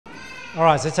All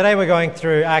right, so today we're going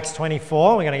through Acts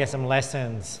 24. We're going to get some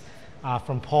lessons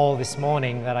from Paul this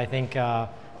morning that I think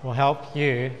will help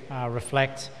you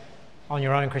reflect on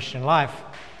your own Christian life.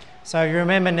 So you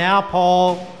remember now,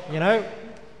 Paul, has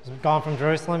gone from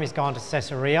Jerusalem, he's gone to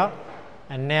Caesarea,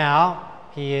 and now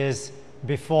he is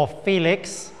before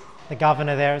Felix, the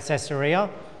governor there at Caesarea,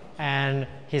 and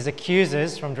his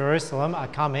accusers from Jerusalem are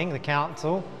coming, the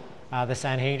council, the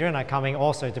Sanhedrin, are coming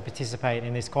also to participate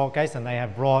in this court case, and they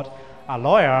have brought a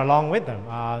lawyer along with them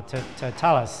to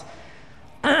tell us.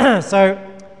 So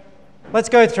let's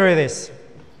go through this.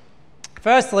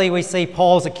 Firstly, we see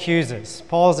Paul's accusers.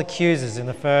 Paul's accusers in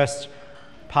the first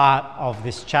part of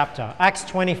this chapter. Acts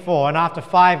 24, and after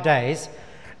 5 days,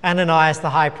 Ananias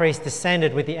the high priest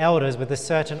descended with the elders with a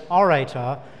certain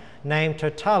orator named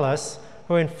Tertullus,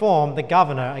 who informed the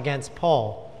governor against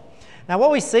Paul. Now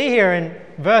what we see here in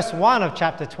verse 1 of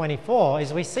chapter 24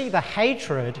 is we see the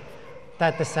hatred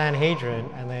that the Sanhedrin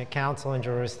and the council in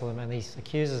Jerusalem and these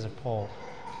accusers of Paul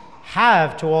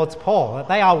have towards Paul, that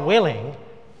they are willing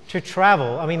to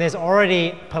travel. I mean, there's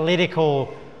already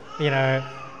political,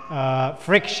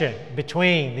 friction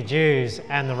between the Jews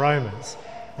and the Romans.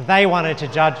 They wanted to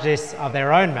judge this of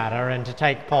their own matter and to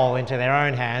take Paul into their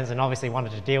own hands, and obviously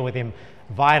wanted to deal with him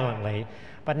violently.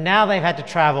 But now they've had to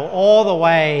travel all the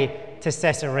way to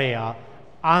Caesarea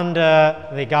under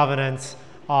the governance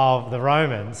of the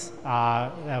Romans,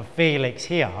 of Felix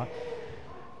here.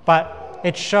 But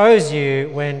it shows you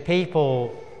when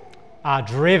people are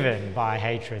driven by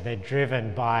hatred, they're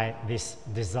driven by this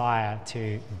desire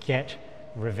to get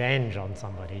revenge on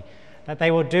somebody, that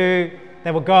they will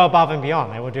go above and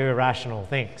beyond, they will do irrational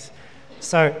things.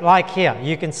 So like here,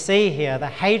 you can see here the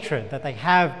hatred that they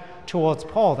have towards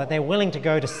Paul, that they're willing to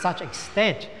go to such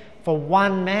extent for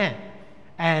one man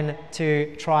and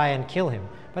to try and kill him.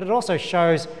 But it also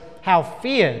shows how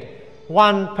feared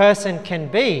one person can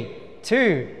be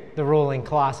to the ruling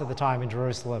class at the time in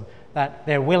Jerusalem, that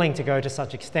they're willing to go to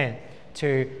such extent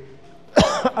to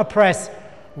oppress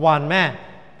one man.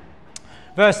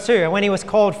 Verse 2, and when he was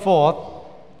called forth,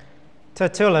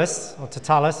 Tertullus,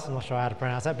 I'm not sure how to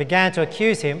pronounce that, began to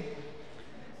accuse him,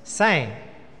 saying,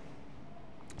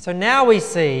 so now we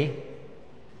see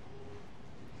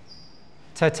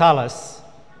Tertullus,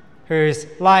 who's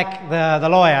like the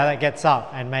lawyer that gets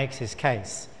up and makes his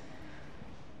case,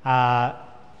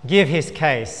 give his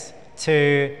case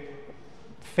to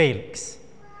Felix.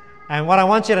 And what I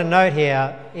want you to note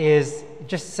here is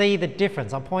just see the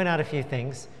difference. I'll point out a few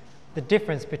things. The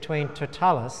difference between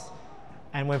Tertullus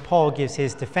and when Paul gives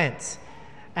his defense.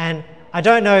 And I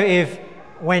don't know if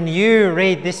when you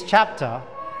read this chapter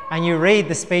and you read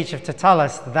the speech of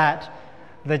Tertullus, that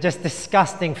the just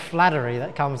disgusting flattery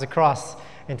that comes across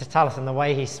in Tertullus and the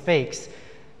way he speaks,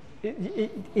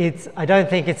 I don't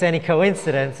think it's any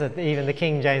coincidence that even the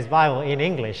King James Bible in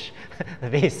English,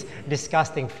 this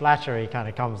disgusting flattery kind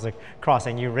of comes across,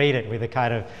 and you read it with a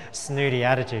kind of snooty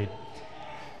attitude.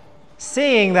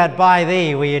 Seeing that by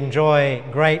thee we enjoy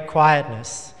great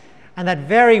quietness, and that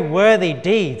very worthy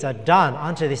deeds are done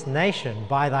unto this nation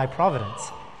by thy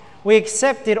providence, we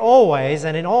accept it always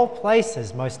and in all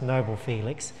places, most noble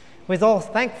Felix, with all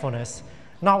thankfulness,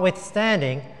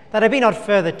 notwithstanding that I be not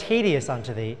further tedious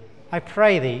unto thee, I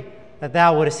pray thee that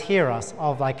thou wouldest hear us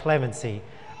of thy clemency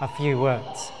a few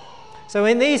words. So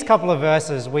in these couple of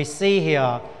verses, we see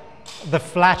here the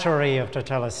flattery of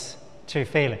Tertullus to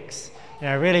Felix,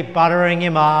 really buttering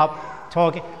him up,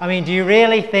 talking. I mean, do you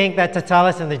really think that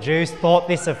Tertullus and the Jews thought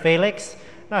this of Felix?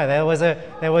 No, there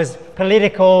was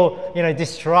political,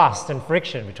 distrust and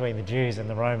friction between the Jews and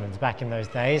the Romans back in those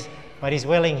days. But he's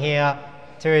willing here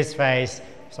to his face,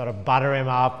 sort of butter him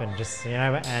up and just,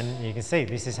 and you can see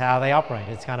this is how they operate.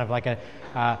 It's kind of like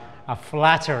a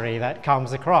flattery that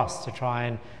comes across to try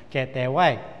and get their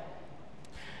way.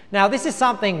 Now, this is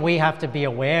something we have to be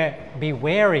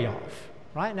wary of,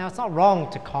 right? Now, it's not wrong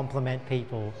to compliment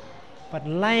people, but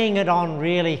laying it on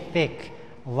really thick,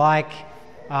 like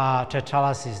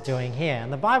Tertullus is doing here.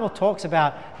 And the Bible talks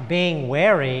about being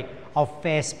wary of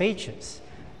fair speeches,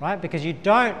 right? Because you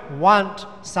don't want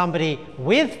somebody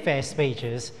with fair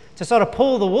speeches to sort of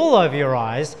pull the wool over your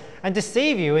eyes and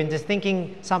deceive you into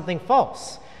thinking something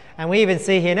false. And we even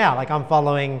see here now, like I'm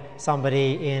following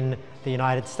somebody in the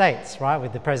United States, right,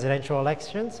 with the presidential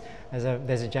elections.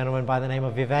 There's a gentleman by the name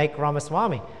of Vivek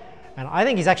Ramaswamy. And I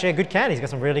think he's actually a good candidate. He's got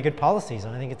some really good policies,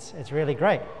 and I think it's really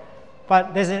great.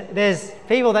 But there's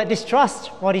people that distrust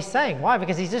what he's saying. Why?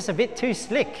 Because he's just a bit too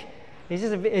slick. He's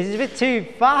a bit too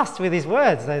fast with his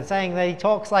words. They're saying that he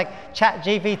talks like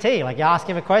ChatGPT. Like you ask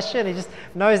him a question, he just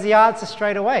knows the answer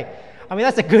straight away. I mean,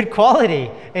 that's a good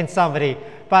quality in somebody.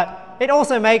 But it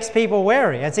also makes people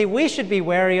wary. And see, we should be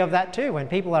wary of that too. When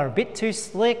people are a bit too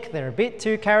slick, they're a bit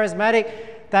too charismatic,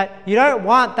 that you don't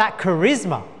want that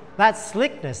charisma, that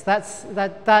slickness, that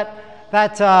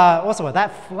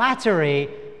flattery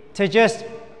to just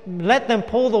let them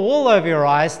pull the wool over your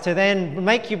eyes to then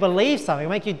make you believe something,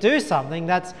 make you do something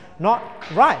that's not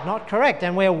right, not correct.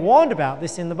 And we're warned about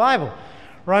this in the Bible.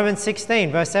 Romans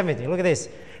 16, verse 17. Look at this.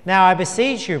 Now I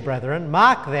beseech you, brethren,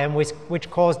 mark them which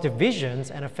cause divisions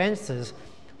and offences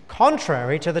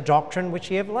contrary to the doctrine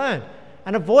which ye have learned,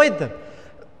 and avoid them.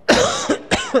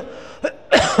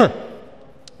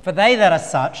 For they that are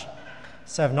such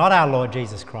serve not our Lord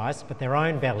Jesus Christ, but their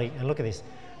own belly. And look at this.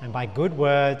 And by good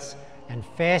words and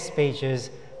fair speeches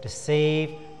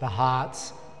deceive the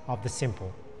hearts of the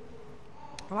simple.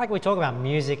 Like we talk about,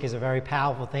 music is a very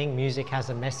powerful thing. Music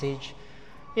has a message.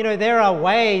 You know, there are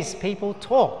ways people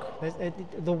talk.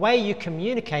 The way you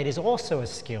communicate is also a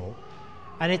skill.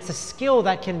 And it's a skill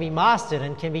that can be mastered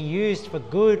and can be used for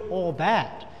good or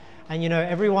bad. And you know,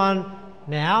 everyone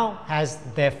now has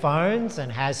their phones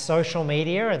and has social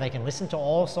media, and they can listen to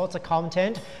all sorts of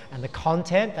content, and the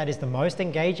content that is the most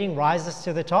engaging rises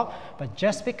to the top. But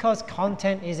just because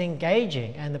content is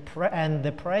engaging and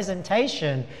the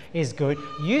presentation is good,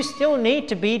 you still need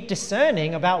to be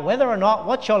discerning about whether or not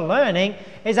what you're learning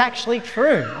is actually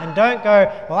true. And don't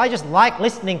go, well, I just like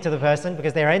listening to the person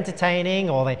because they're entertaining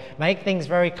or they make things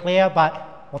very clear,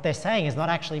 but what they're saying is not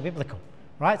actually biblical.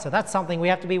 Right? So that's something we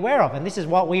have to be aware of. And this is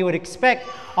what we would expect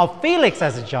of Felix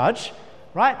as a judge,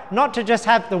 right? Not to just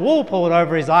have the wool pulled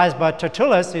over his eyes by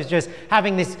Tertullus, who's just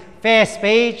having this fair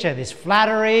speech and this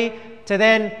flattery, to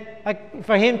then,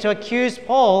 for him to accuse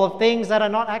Paul of things that are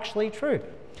not actually true.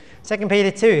 2 Peter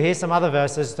 2, here's some other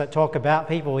verses that talk about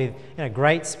people with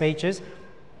great speeches.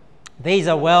 These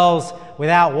are wells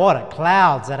without water,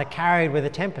 clouds that are carried with a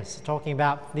tempest, talking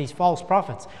about these false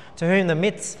prophets, to whom the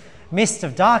mist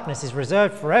of darkness is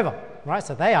reserved forever, right?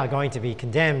 So they are going to be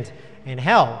condemned in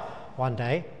hell one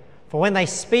day. For when they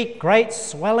speak great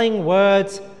swelling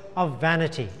words of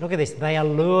vanity, look at this, they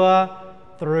allure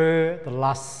through the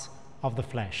lusts of the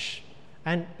flesh.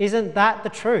 And isn't that the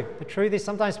truth? The truth is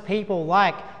sometimes people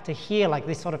like to hear like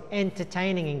this sort of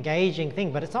entertaining, engaging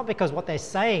thing, but it's not because what they're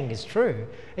saying is true.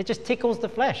 It just tickles the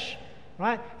flesh,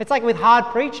 right? It's like with hard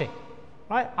preaching.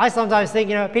 Right? I sometimes think,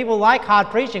 people like hard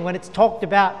preaching when it's talked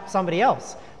about somebody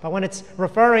else. But when it's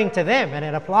referring to them and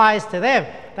it applies to them,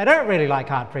 they don't really like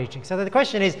hard preaching. So the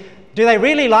question is, do they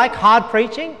really like hard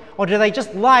preaching, or do they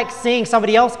just like seeing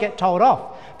somebody else get told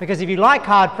off? Because if you like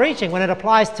hard preaching, when it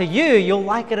applies to you, you'll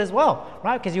like it as well,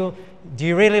 right? Because do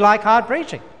you really like hard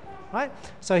preaching, right?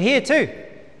 So here too,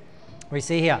 we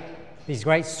see here, these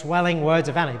great swelling words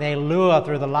of vanity. They allure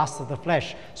through the lust of the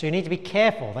flesh. So you need to be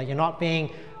careful that you're not being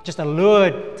just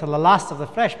allured to the lust of the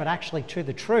flesh, but actually to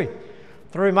the truth.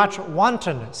 Through much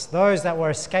wantonness, those that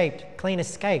were clean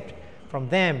escaped from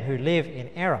them who live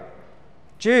in error.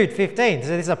 Jude 15, so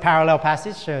this is a parallel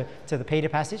passage to the Peter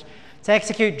passage. To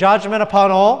execute judgment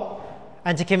upon all,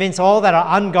 and to convince all that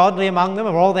are ungodly among them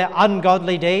of all their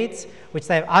ungodly deeds, which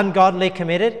they have ungodly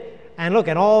committed, and look,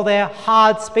 and all their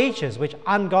hard speeches, which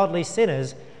ungodly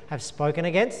sinners have spoken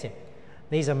against him.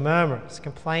 These are murmurers,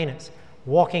 complainers,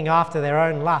 walking after their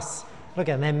own lusts. Look,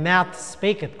 and their mouth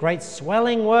speaketh great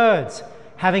swelling words,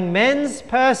 having men's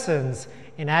persons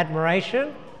in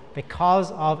admiration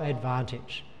because of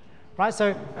advantage. Right?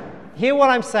 So hear what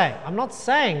I'm saying. I'm not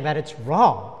saying that it's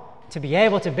wrong to be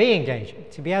able to be engaging,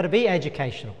 to be able to be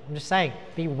educational. I'm just saying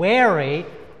be wary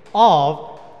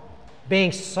of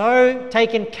being so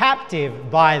taken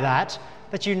captive by that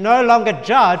you no longer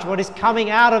judge what is coming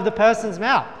out of the person's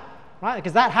mouth. Right?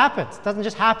 Because that happens. It doesn't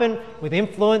just happen with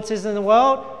influences in the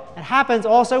world. It happens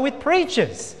also with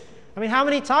preachers. I mean, how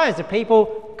many times do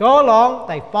people go along,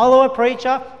 they follow a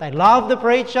preacher, they love the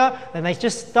preacher, then they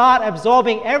just start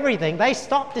absorbing everything. They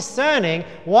stop discerning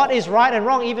what is right and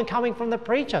wrong, even coming from the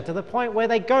preacher, to the point where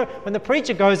when the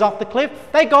preacher goes off the cliff,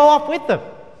 they go off with them.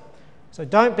 So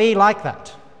don't be like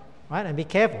that, right? And be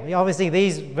careful. Obviously,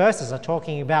 these verses are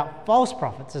talking about false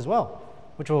prophets as well,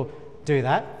 which will do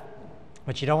that.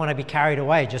 But you don't want to be carried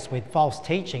away just with false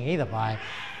teaching either, by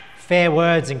fair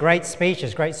words and great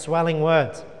speeches, great swelling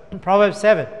words. Proverbs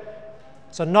 7.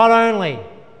 So not only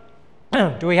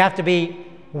do we have to be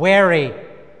wary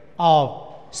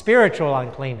of spiritual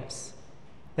uncleanness,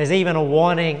 there's even a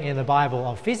warning in the Bible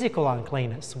of physical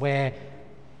uncleanness where,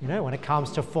 when it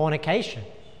comes to fornication,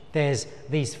 there's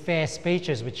these fair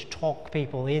speeches which talk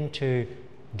people into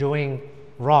doing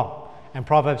wrong. And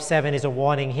Proverbs 7 is a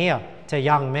warning here to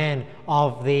young men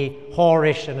of the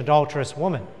whorish and adulterous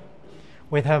woman.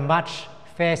 With her much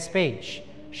fair speech,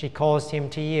 she caused him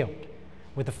to yield.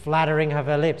 With the flattering of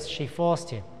her lips she forced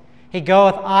him. He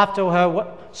goeth after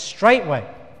her straightway,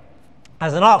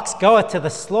 as an ox goeth to the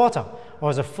slaughter, or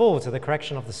as a fool to the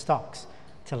correction of the stocks,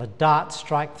 till a dart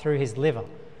strike through his liver,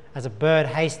 as a bird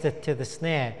hasteth to the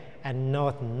snare, and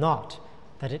knoweth not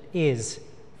that it is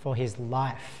for his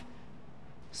life.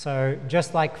 So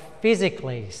just like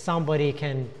physically somebody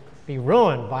can be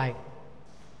ruined by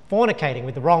fornicating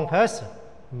with the wrong person,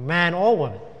 man or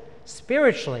woman,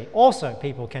 spiritually also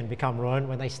people can become ruined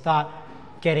when they start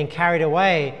getting carried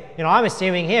away. I'm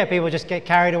assuming here people just get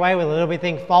carried away with a little bit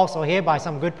thing false or here by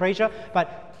some good preacher,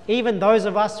 but even those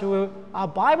of us who are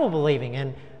Bible believing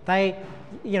and they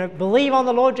believe on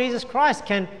the Lord Jesus Christ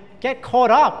can get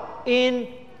caught up in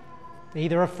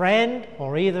either a friend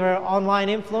or either online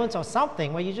influence or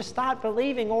something where you just start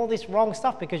believing all this wrong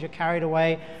stuff because you're carried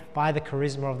away by the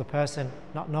charisma of the person,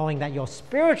 not knowing that your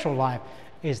spiritual life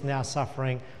is now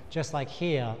suffering, just like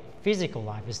here, physical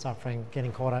life is suffering,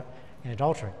 getting caught up in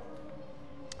adultery.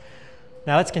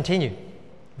 Now let's continue.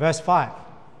 Verse 5.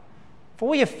 For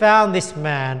we have found this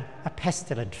man a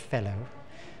pestilent fellow.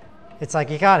 It's like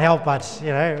you can't help but,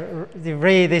 you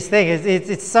read this thing.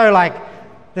 It's so like,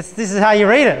 this is how you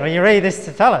read it when you read this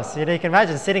Tertullus. You can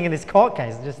imagine sitting in this court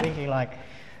case and just thinking like,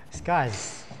 this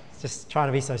guy's just trying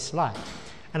to be so sly.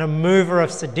 And a mover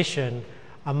of sedition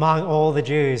among all the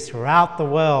Jews throughout the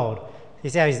world. You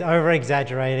see how he's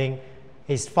over-exaggerating,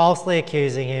 he's falsely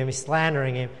accusing him, he's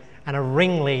slandering him, and a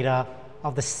ringleader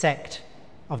of the sect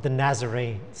of the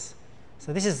Nazarenes.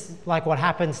 So this is like what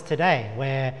happens today,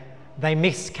 where they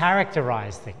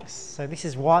mischaracterize things. So this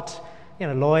is what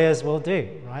lawyers will do,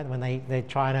 right? When they're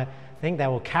trying to think, they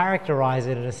will characterize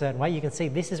it in a certain way. You can see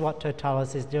this is what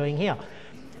Tertullus is doing here.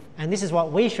 And this is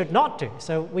what we should not do.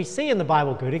 So we see in the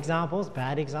Bible good examples,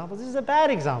 bad examples. This is a bad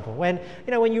example. When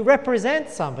you represent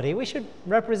somebody, we should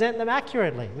represent them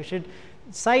accurately. We should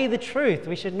say the truth.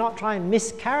 We should not try and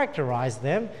mischaracterize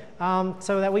them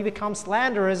so that we become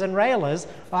slanderers and railers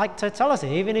like Tertullus,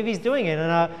 even if he's doing it in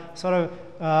a sort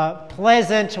of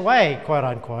pleasant way, quote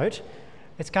unquote.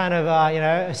 It's kind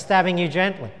of, stabbing you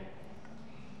gently.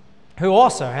 Who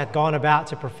also hath gone about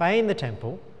to profane the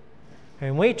temple,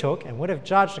 whom we took and would have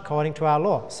judged according to our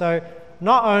law. So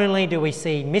not only do we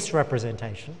see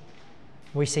misrepresentation,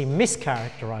 we see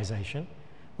mischaracterization,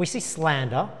 we see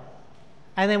slander,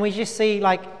 and then we just see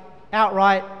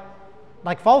outright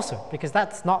falsehood, because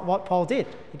that's not what Paul did.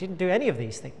 He didn't do any of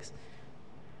these things.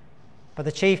 But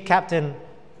the chief captain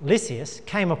Lysias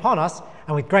came upon us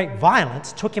and with great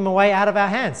violence took him away out of our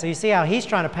hands. So you see how he's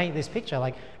trying to paint this picture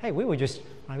like, hey, we were just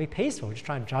trying to be peaceful, we're just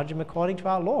trying to judge him according to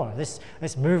our law. This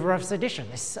mover of sedition,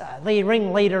 this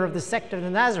ringleader of the sect of the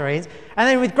Nazarenes, and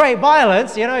then with great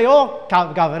violence, your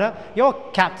governor, your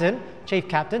captain, chief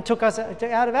captain, took us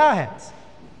out of our hands,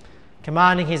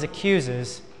 commanding his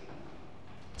accusers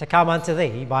to come unto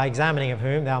thee, by examining of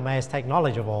whom thou mayest take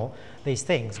knowledge of all these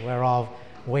things, whereof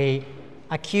we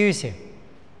accuse him.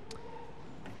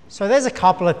 So there's a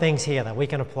couple of things here that we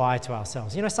can apply to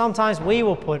ourselves. Sometimes we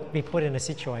will be put in a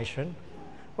situation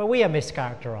where we are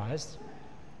mischaracterized,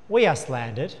 we are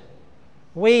slandered,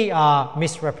 we are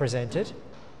misrepresented,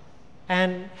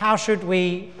 and how should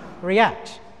we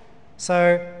react?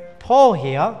 So Paul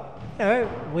here,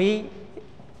 I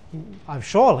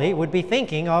surely would be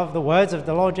thinking of the words of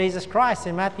the Lord Jesus Christ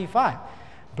in Matthew 5.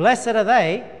 Blessed are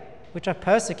they which are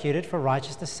persecuted for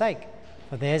righteousness' sake,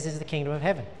 for theirs is the kingdom of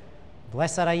heaven.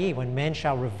 Blessed are ye when men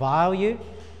shall revile you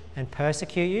and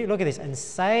persecute you. Look at this. And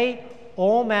say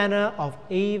all manner of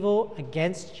evil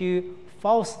against you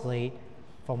falsely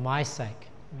for my sake.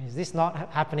 Is this not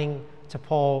happening to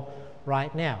Paul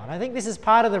right now? And I think this is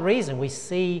part of the reason we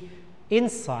see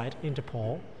insight into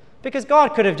Paul, because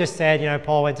God could have just said,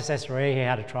 Paul went to Caesarea, he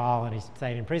had a trial and he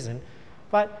stayed in prison.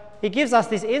 But he gives us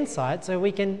this insight so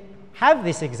we can have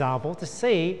this example to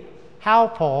see how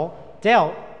Paul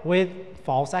dealt with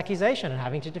false accusation and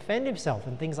having to defend himself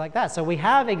and things like that. So we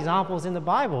have examples in the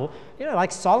Bible,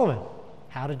 like Solomon,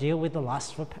 how to deal with the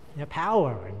lust for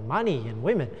power and money and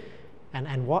women,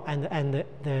 and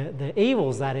the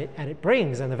evils that it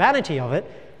brings and the vanity of it.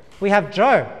 We have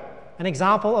Job, an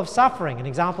example of suffering, an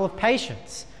example of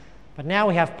patience. But now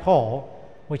we have Paul,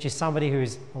 which is somebody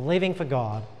who's living for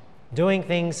God, doing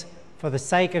things for the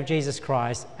sake of Jesus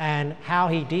Christ, and how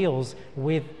he deals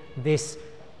with this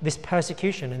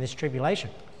persecution and this tribulation.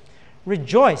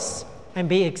 Rejoice and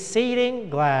be exceeding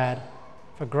glad,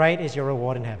 for great is your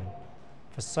reward in heaven.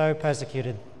 For so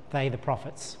persecuted they the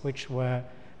prophets which were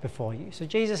before you. So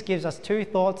Jesus gives us two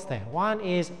thoughts there. One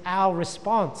is our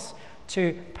response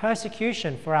to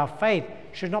persecution for our faith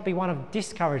should not be one of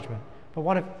discouragement, but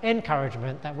one of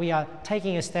encouragement that we are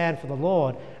taking a stand for the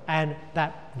Lord and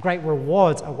that great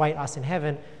rewards await us in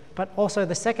heaven. But also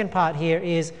the second part here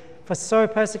is, for so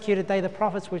persecuted they the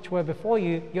prophets which were before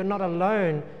you. You're not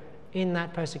alone in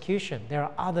that persecution. There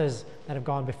are others that have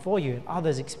gone before you, and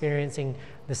others experiencing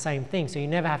the same thing. So you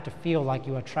never have to feel like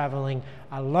you are traveling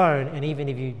alone. And even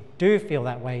if you do feel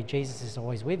that way, Jesus is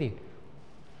always with you.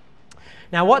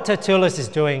 Now, what Tertullus is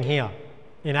doing here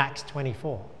in Acts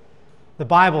 24, the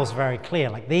Bible's very clear.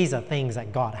 Like, these are things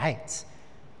that God hates.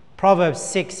 Proverbs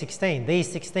 6:16, these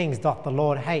 6 things doth the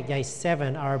Lord hate, yea,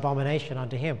 7 are abomination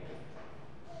unto him.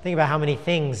 Think about how many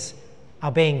things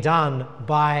are being done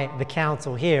by the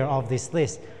council here of this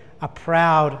list. A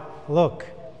proud look,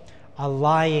 a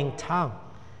lying tongue,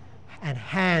 and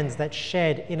hands that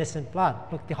shed innocent blood.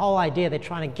 Look, the whole idea they're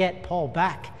trying to get Paul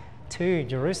back to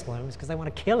Jerusalem is because they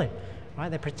want to kill him, right?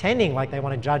 They're pretending like they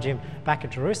want to judge him back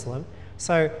at Jerusalem.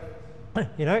 So,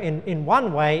 you know, in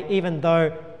one way, even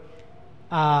though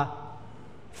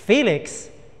Felix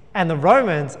and the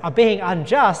Romans are being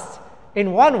unjust,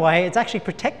 in one way, it's actually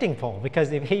protecting Paul,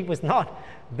 because if he was not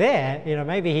there, you know,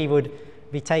 maybe he would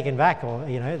be taken back, or,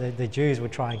 you know, the Jews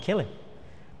would try and kill him.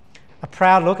 A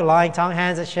proud look, a lying tongue,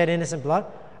 hands that shed innocent blood,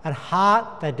 and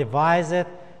heart that deviseth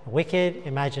wicked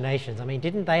imaginations. I mean,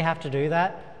 didn't they have to do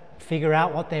that? Figure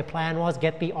out what their plan was,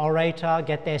 get the orator,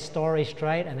 get their story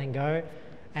straight, and then go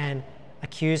and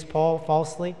accuse Paul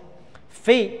falsely.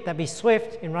 Feet that be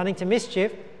swift in running to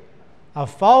mischief, a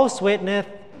false witness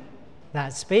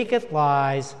that speaketh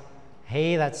lies,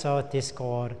 he that soweth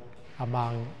discord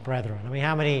among brethren. I mean,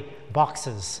 how many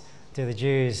boxes do the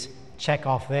Jews check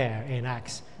off there in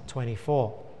Acts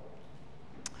 24?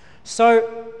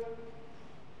 So,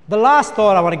 the last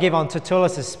thought I want to give on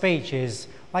Tertullus' speech is,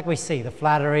 like we see, the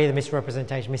flattery, the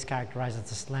misrepresentation, mischaracterization,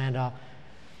 the slander,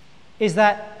 is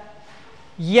that,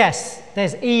 yes,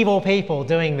 there's evil people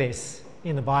doing this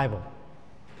in the Bible.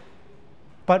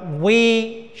 But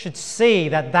we should see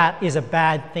that that is a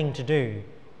bad thing to do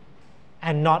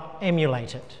and not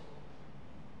emulate it,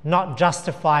 not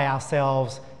justify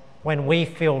ourselves when we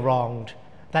feel wronged,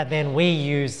 that then we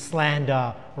use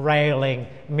slander, railing,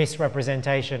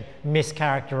 misrepresentation,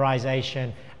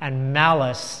 mischaracterization, and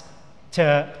malice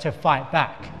to fight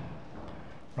back.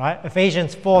 Right?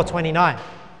 Ephesians 4:29,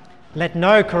 let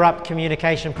no corrupt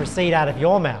communication proceed out of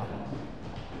your mouth,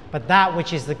 but that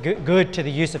which is the good to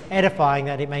the use of edifying,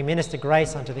 that it may minister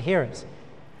grace unto the hearers.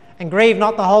 And grieve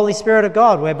not the Holy Spirit of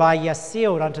God, whereby ye are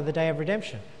sealed unto the day of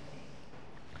redemption.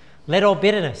 Let all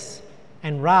bitterness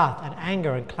and wrath and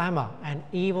anger and clamour and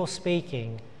evil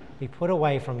speaking be put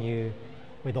away from you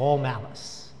with all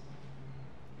malice.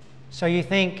 So you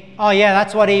think, oh yeah,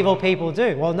 that's what evil people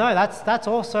do. Well, no, that's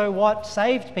also what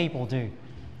saved people do.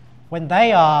 When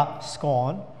they are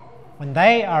scorned, when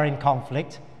they are in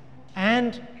conflict,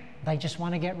 and they just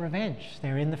want to get revenge.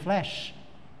 They're in the flesh.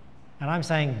 And I'm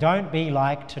saying, don't be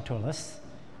like Tertullus.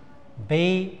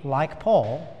 Be like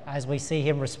Paul, as we see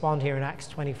him respond here in Acts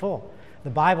 24. The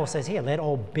Bible says here, let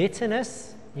all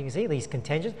bitterness, you can see these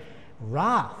contentions,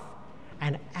 wrath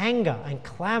and anger and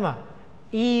clamour,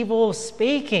 evil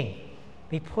speaking,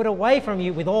 be put away from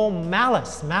you with all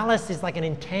malice. Malice is like an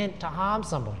intent to harm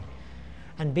somebody.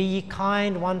 And be ye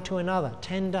kind one to another,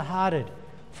 tender-hearted,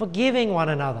 forgiving one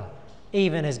another,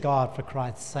 even as God for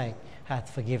Christ's sake hath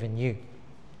forgiven you.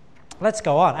 Let's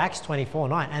go on, Acts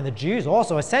 24:9. And the Jews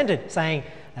also assented, saying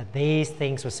that these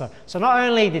things were so. So not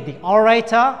only did the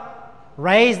orator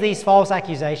raise these false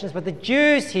accusations, but the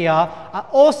Jews here are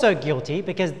also guilty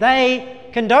because they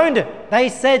condoned it. They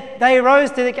said, they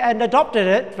rose to and adopted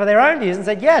it for their own views and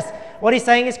said, yes, what he's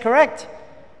saying is correct.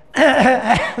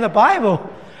 And the Bible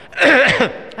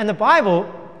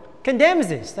condemns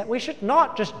this, that we should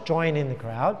not just join in the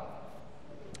crowd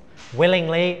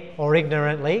willingly or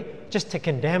ignorantly just to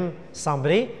condemn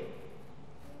somebody.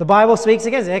 The Bible speaks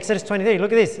against it. Exodus 23,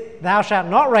 look at this. Thou shalt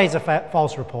not raise a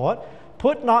false report.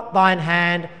 Put not thine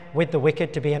hand with the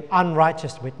wicked to be an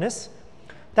unrighteous witness.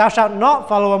 Thou shalt not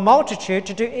follow a multitude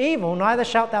to do evil, neither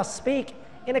shalt thou speak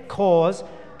in a cause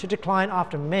to decline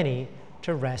after many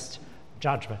to wrest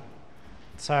judgment.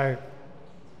 So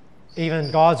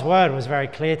even God's word was very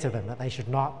clear to them that they should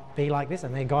not be like this,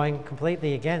 and they're going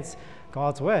completely against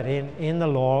God's word in the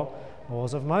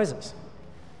laws of Moses.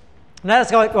 Now let's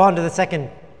go on to the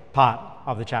second part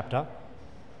of the chapter,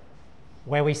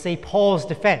 where we see Paul's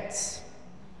defense,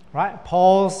 right?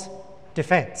 Paul's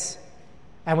defense.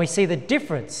 And we see the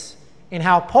difference in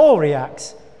how Paul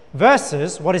reacts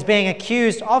versus what is being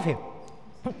accused of him.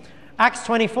 Acts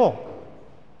 24.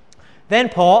 Then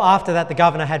Paul, after that the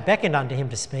governor had beckoned unto him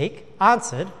to speak,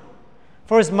 answered,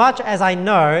 Forasmuch as I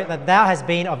know that thou hast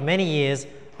been of many years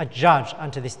a judge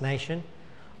unto this nation,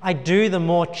 I do the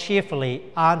more cheerfully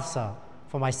answer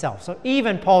for myself. So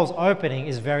even Paul's opening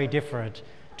is very different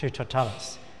to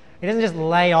Tertullus. He doesn't just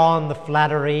lay on the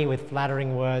flattery with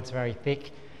flattering words very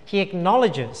thick. He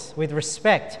acknowledges with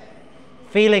respect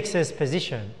Felix's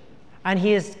position, and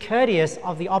he is courteous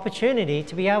of the opportunity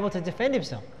to be able to defend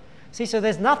himself. See, so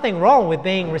there's nothing wrong with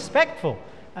being respectful,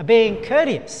 being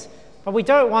courteous, but we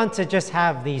don't want to just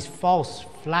have these false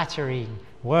flattering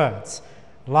words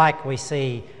like we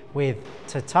see with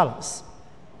Tertullus.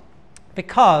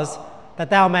 Because that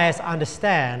thou mayest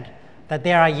understand that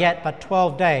there are yet but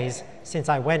 12 days since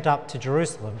I went up to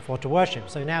Jerusalem for to worship.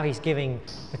 So now he's giving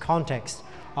the context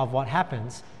of what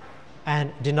happens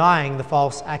and denying the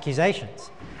false accusations.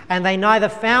 And they neither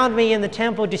found me in the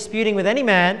temple disputing with any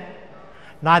man,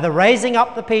 neither raising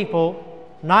up the people,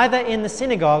 neither in the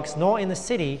synagogues nor in the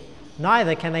city,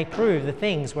 neither can they prove the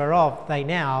things whereof they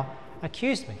now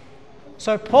accuse me.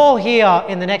 So Paul here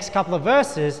in the next couple of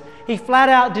verses, he flat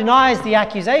out denies the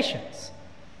accusations.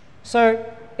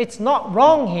 So it's not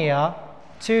wrong here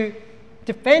to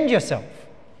defend yourself,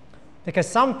 because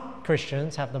some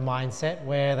Christians have the mindset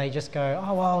where they just go,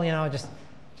 oh, well, you know, just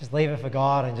leave it for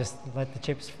God and just let the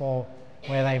chips fall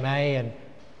where they may, and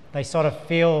they sort of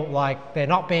feel like they're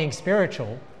not being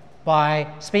spiritual by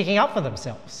speaking up for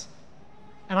themselves.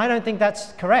 And I don't think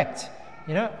that's correct.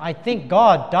 You know, I think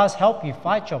God does help you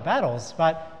fight your battles,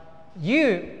 but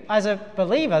you, as a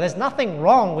believer, there's nothing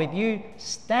wrong with you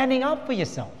standing up for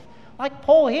yourself. Like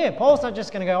Paul here, Paul's not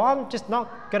just going to go, I'm just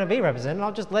not going to be represented,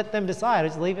 I'll just let them decide, I'll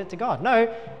just leave it to God.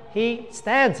 No, he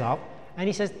stands up and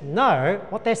he says, no,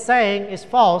 what they're saying is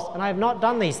false and I have not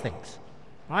done these things,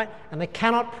 right? And they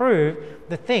cannot prove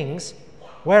the things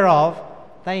whereof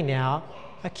they now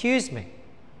accuse me.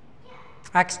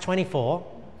 Acts 24,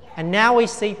 and now we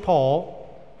see Paul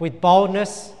with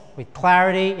boldness, with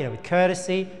clarity, with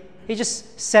courtesy. He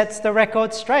just sets the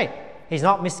record straight. He's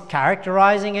not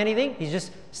mischaracterizing anything. He's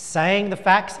just saying the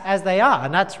facts as they are.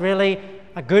 And that's really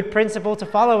a good principle to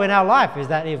follow in our life, is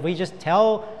that if we just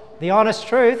tell the honest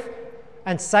truth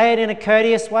and say it in a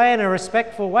courteous way, in a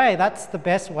respectful way, that's the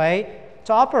best way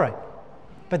to operate.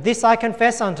 But this I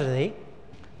confess unto thee,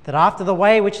 that after the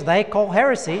way which they call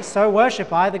heresy, so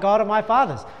worship I the God of my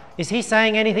fathers. Is he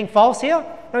saying anything false here?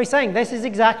 No, he's saying this is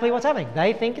exactly what's happening.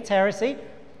 They think it's heresy,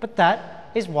 but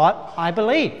that is what I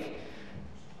believe.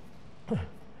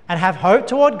 And have hope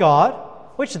toward God,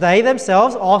 which they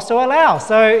themselves also allow.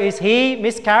 So is he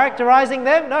mischaracterizing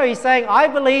them? No, he's saying, I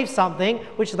believe something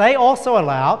which they also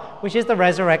allow, which is the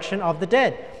resurrection of the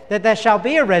dead. That there shall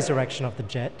be a resurrection of the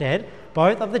dead,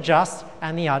 both of the just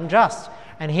and the unjust.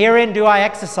 And herein do I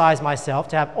exercise myself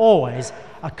to have always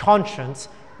a conscience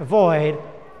void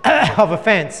of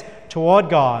offense toward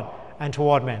God and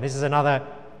toward men. This is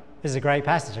a great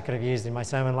passage I could have used in my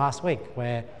sermon last week,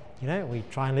 where we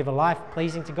try and live a life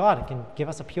pleasing to God. It can give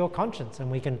us a pure conscience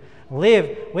and we can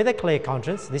live with a clear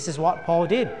conscience. This is what Paul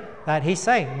did, that he's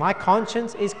saying, my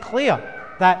conscience is clear,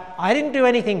 that I didn't do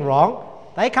anything wrong.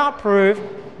 They can't prove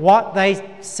what they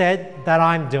said that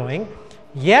I'm doing.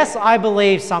 Yes, I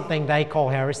believe something they call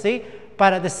heresy,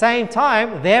 but at the same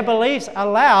time, their beliefs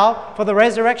allow for the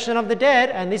resurrection of the dead,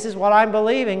 and this is what I'm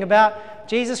believing about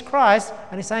Jesus Christ.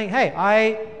 And he's saying, hey,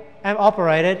 I am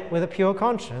operated with a pure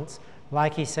conscience,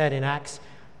 like he said in Acts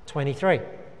 23.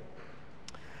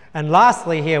 And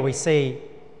lastly, here we see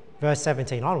verse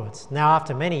 17 onwards. Now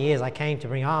after many years I came to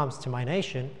bring alms to my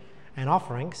nation and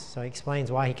offerings. So he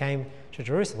explains why he came to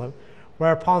Jerusalem.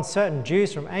 Whereupon certain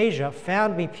Jews from Asia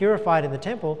found me purified in the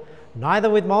temple, neither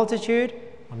with multitude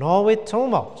nor with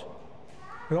tumult,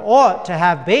 who ought to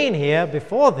have been here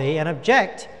before thee and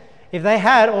object if they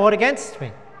had aught against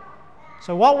me.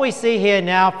 So what we see here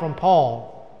now from Paul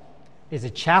is a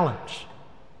challenge.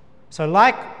 So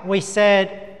like we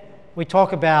said, we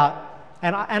talk about,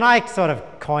 and I sort of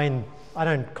I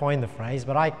don't coin the phrase,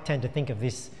 but I tend to think of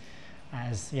this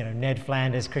as, Ned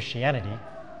Flanders Christianity.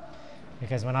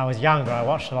 Because when I was younger, I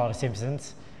watched a lot of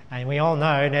Simpsons, and we all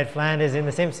know Ned Flanders in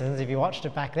The Simpsons, if you watched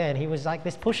it back then, he was like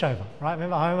this pushover, right?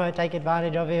 Remember Homer take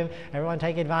advantage of him, everyone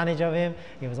take advantage of him,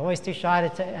 he was always too shy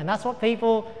to and that's what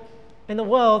people in the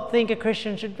world think a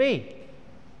Christian should be.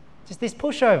 Just this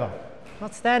pushover,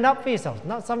 not stand up for yourself,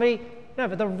 not somebody,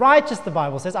 but the righteous, the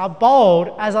Bible says, are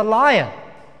bold as a lion.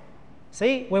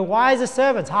 See, we're wise as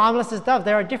serpents, harmless as doves.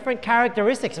 There are different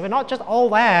characteristics. We're not just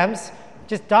old lambs,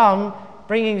 just dumb,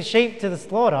 bringing sheep to the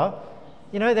slaughter.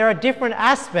 There are different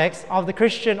aspects of the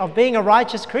Christian, of being a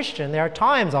righteous Christian. There are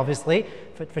times, obviously,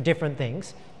 for different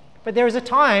things. But there is a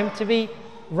time to be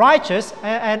righteous,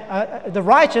 and the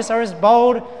righteous are as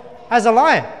bold as a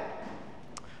lion.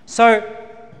 So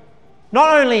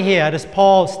not only here does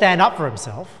Paul stand up for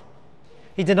himself,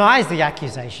 he denies the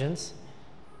accusations,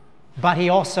 but he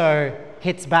also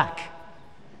hits back,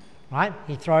 right?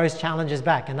 He throws challenges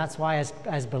back. And that's why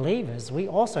as believers, we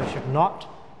also should not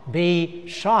be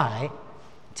shy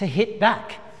to hit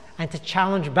back and to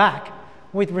challenge back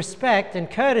with respect and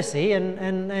courtesy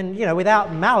and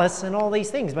without malice and all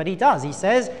these things. But he does. He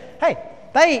says, hey,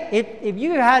 if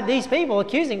you had these people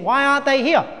accusing, why aren't they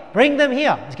here? Bring them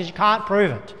here. It's because you can't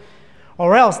prove it.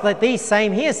 Or else let these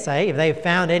same here say, if they've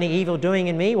found any evil doing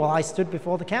in me while I stood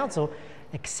before the council,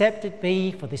 except it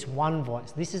be for this one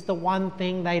voice. This is the one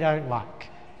thing they don't like.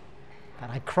 That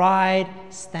I cried,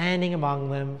 standing among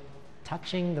them,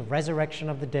 touching the resurrection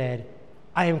of the dead,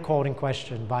 I am called in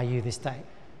question by you this day.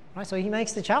 Right? So he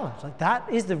makes the challenge. Like that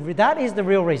is the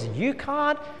real reason. You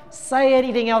can't say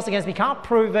anything else against me, can't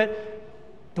prove it.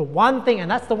 The one thing,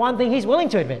 and that's the one thing he's willing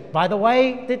to admit, by the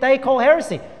way that they call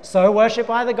heresy. So worship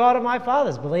I the God of my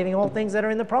fathers, believing all things that are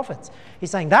in the prophets.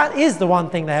 He's saying that is the one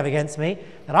thing they have against me,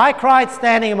 that I cried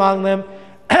standing among them,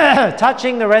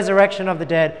 touching the resurrection of the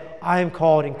dead, I am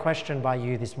called in question by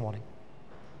you this morning.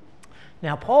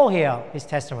 Now Paul here, his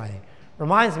testimony,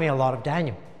 reminds me a lot of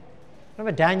Daniel.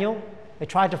 Remember Daniel? They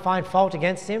tried to find fault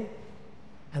against him,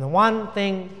 and the one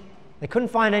thing, they couldn't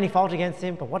find any fault against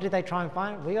him, but what did they try and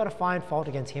find? We got to find fault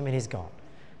against him and his God.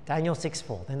 Daniel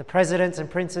 6:4. Then the presidents and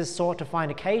princes sought to find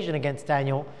occasion against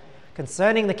Daniel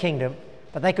concerning the kingdom,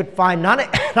 but they could find none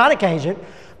occasion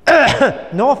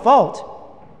nor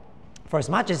fault. For as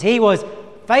much as he was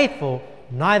faithful,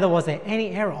 neither was there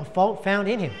any error or fault found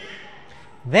in him.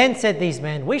 Then said these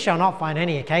men, we shall not find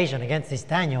any occasion against this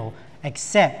Daniel,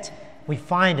 except we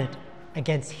find it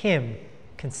against him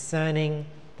concerning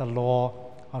the law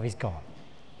of his God.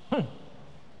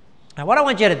 Now what I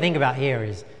want you to think about here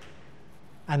is,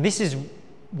 and this is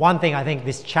one thing I think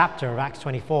this chapter of Acts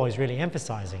 24 is really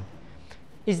emphasizing,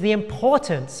 is the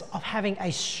importance of having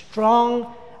a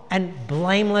strong and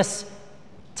blameless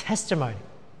testimony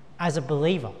as a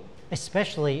believer,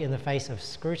 especially in the face of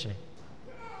scrutiny.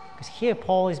 Because here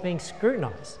Paul is being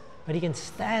scrutinized, but he can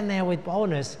stand there with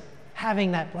boldness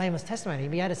having that blameless testimony.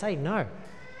 He'd be able to say no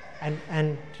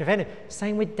and defend it.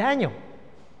 Same with Daniel.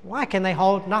 Why can they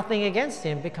hold nothing against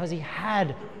him? Because he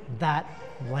had that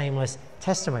blameless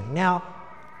testimony. Now,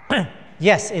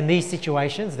 yes, in these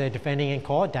situations, they're defending in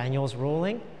court, Daniel's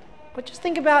ruling, but just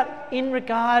think about in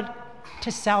regard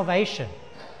to salvation.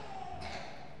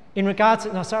 In regards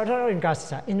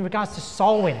to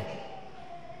soul winning.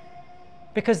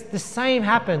 Because the same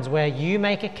happens where you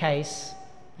make a case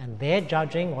and they're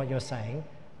judging what you're saying.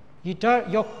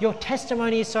 Your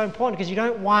testimony is so important because you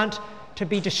don't want to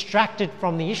be distracted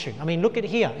from the issue. I mean, look at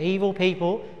here. Evil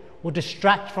people will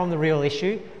distract from the real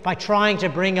issue by trying to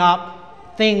bring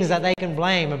up things that they can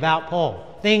blame about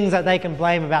Paul, things that they can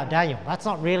blame about Daniel. That's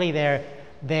not really their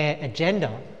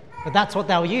agenda, but that's what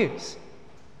they'll use.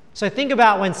 So think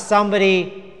about when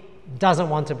somebody doesn't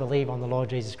want to believe on the Lord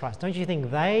Jesus Christ. Don't you think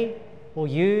they will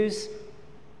use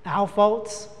our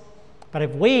faults? But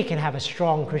if we can have a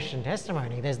strong Christian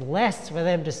testimony, there's less for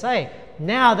them to say.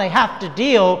 Now they have to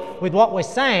deal with what we're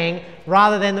saying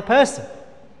rather than the person.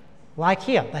 Like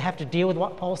here, they have to deal with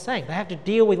what Paul's saying. They have to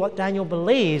deal with what Daniel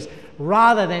believes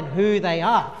rather than who they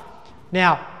are.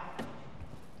 Now,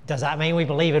 does that mean we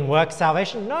believe in works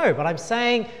salvation? No, but I'm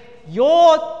saying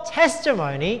your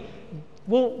testimony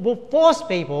will force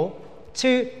people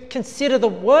to consider the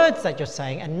words that you're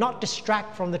saying and not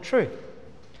distract from the truth.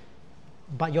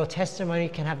 But your testimony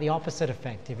can have the opposite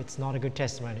effect if it's not a good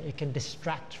testimony. It can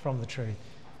distract from the truth.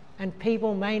 And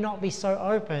people may not be so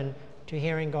open to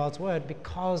hearing God's word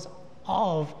because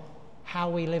of how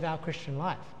we live our Christian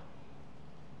life.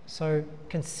 So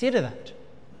consider that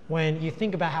when you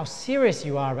think about how serious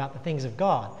you are about the things of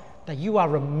God, that you are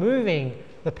removing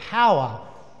the power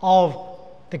of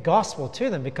the gospel to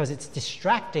them because it's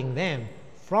distracting them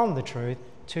from the truth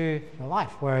to your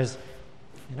life. Whereas,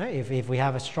 if we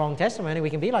have a strong testimony, we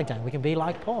can be like Dan, we can be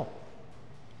like Paul.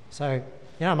 So,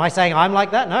 am I saying I'm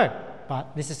like that? No.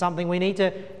 But this is something we need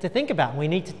to think about. We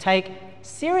need to take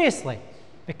seriously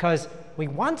because we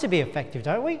want to be effective,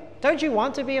 don't we? Don't you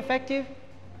want to be effective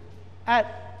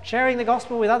at sharing the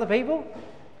gospel with other people?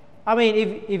 I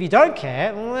mean, if you don't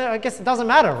care, well, I guess it doesn't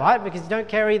matter, right? Because you don't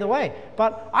care either way.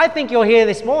 But I think you're here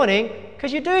this morning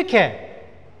because you do care.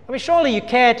 I mean, surely you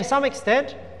care to some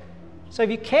extent. So if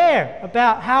you care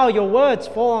about how your words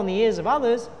fall on the ears of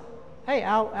others, hey,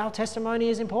 our testimony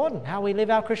is important. How we live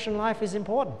our Christian life is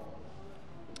important.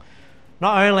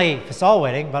 Not only for soul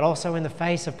winning, but also in the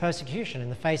face of persecution, in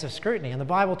the face of scrutiny. And the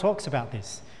Bible talks about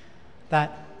this,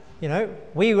 that,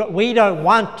 we don't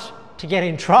want to get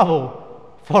in trouble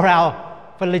for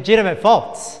for legitimate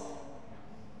faults.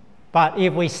 But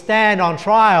if we stand on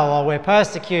trial or we're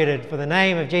persecuted for the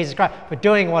name of Jesus Christ, for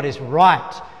doing what is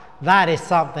right, that is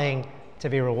something to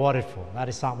be rewarded for. That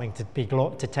is something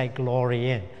to take glory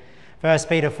in. 1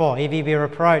 Peter 4, if ye be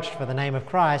reproached for the name of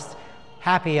Christ,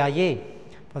 happy are ye,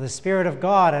 for the Spirit of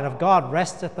God and of God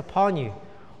resteth upon you.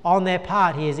 On their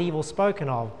part he is evil spoken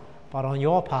of, but on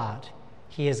your part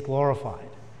he is glorified.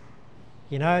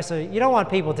 You know, so you don't want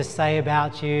people to say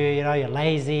about you, you know, you're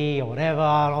lazy or whatever,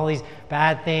 and all these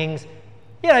bad things.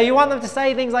 You know, you want them to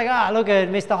say things like, look at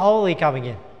Mr. Holy coming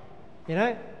in. You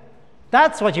know,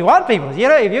 that's what you want people. You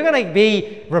know, if you're going to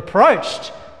be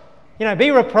reproached, you know,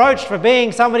 be reproached for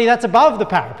being somebody that's above the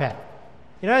parapet.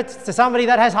 You know, it's to somebody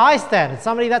that has high standards,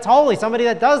 somebody that's holy, somebody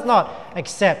that does not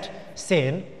accept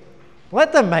sin.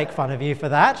 Let them make fun of you for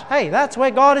that. Hey, that's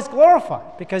where God is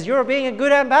glorified, because you're being a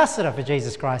good ambassador for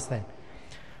Jesus Christ then.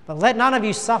 But let none of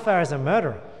you suffer as a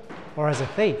murderer, or as a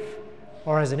thief,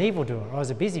 or as an evildoer, or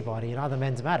as a busybody in other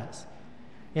men's matters.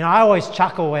 You know, I always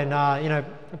chuckle when, you know,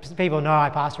 people know I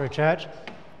pastor a church,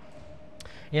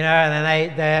 you know,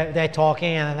 and then they're talking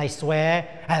and then they swear,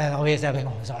 and then obviously they're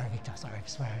like, oh, sorry, Victor, sorry for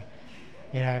swearing.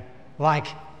 You know, like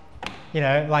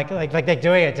they're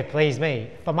doing it to please me.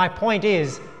 But my point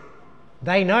is,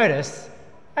 they notice,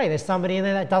 hey, there's somebody in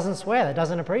there that doesn't swear, that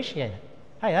doesn't appreciate it.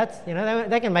 Hey, that's, you know,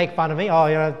 they can make fun of me. Oh,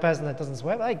 you're a person that doesn't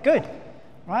swear. But hey, good,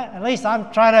 right? At least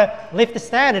I'm trying to lift the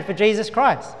standard for Jesus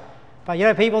Christ. But, you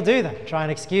know, people do that, try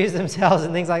and excuse themselves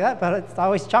and things like that. But I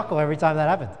always chuckle every time that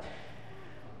happens.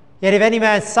 Yet if any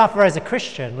man suffer as a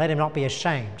Christian, let him not be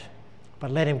ashamed, but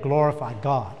let him glorify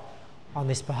God on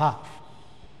this behalf.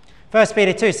 1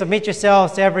 Peter 2, submit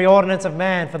yourselves to every ordinance of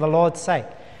man for the Lord's sake,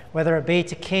 whether it be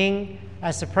to king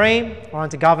as supreme, or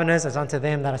unto governors as unto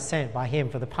them that are sent by him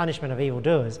for the punishment of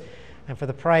evildoers, and for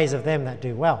the praise of them that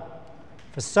do well.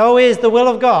 For so is the will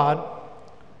of God,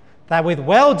 that with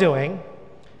well-doing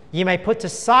ye may put to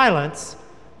silence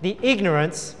the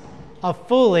ignorance of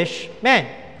foolish men.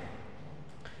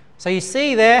 So you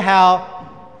see there how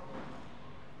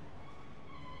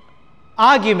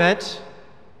argument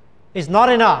is not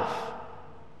enough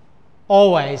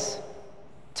always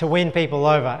to win people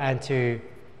over and to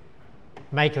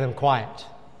make them quiet.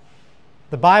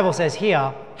 The Bible says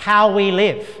here, how we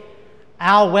live,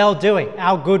 our well-doing,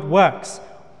 our good works,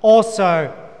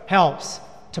 also helps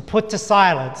to put to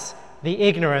silence the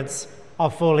ignorance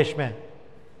of foolish men.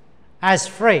 As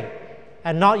free,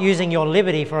 and not using your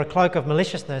liberty for a cloak of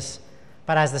maliciousness,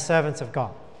 but as the servants of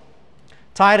God.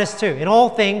 Titus 2, in all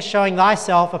things showing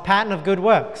thyself a pattern of good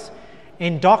works,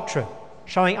 in doctrine,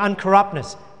 showing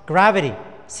uncorruptness, gravity,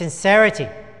 sincerity,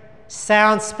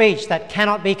 sound speech that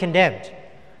cannot be condemned,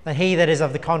 that he that is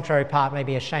of the contrary part may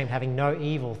be ashamed, having no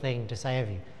evil thing to say of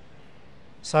you.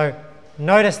 So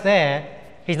notice there,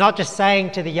 he's not just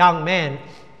saying to the young men,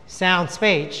 sound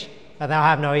speech, that thou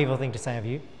have no evil thing to say of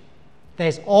you.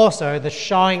 There's also the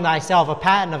showing thyself a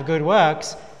pattern of good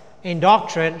works in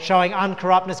doctrine, showing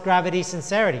uncorruptness, gravity,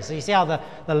 sincerity. So you see how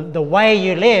the way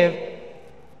you live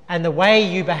and the way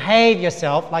you behave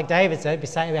yourself, like David said,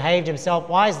 behaved himself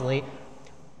wisely,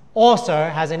 also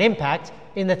has an impact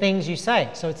in the things you say.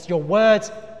 So it's your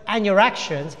words and your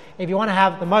actions if you want to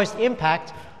have the most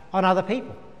impact on other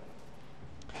people.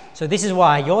 So this is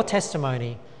why your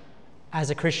testimony as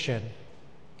a Christian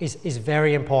is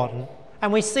very important.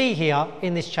 And we see here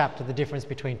in this chapter the difference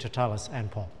between Tertullus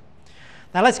and Paul.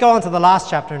 Now let's go on to the last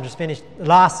chapter and just finish the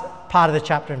last part of the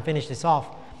chapter and finish this off,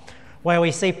 where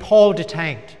we see Paul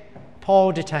detained.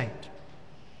 Paul detained.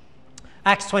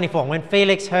 Acts 24, when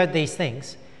Felix heard these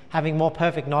things, having more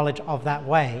perfect knowledge of that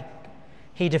way,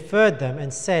 he deferred them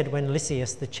and said, when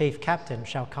Lysias the chief captain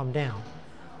shall come down,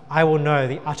 I will know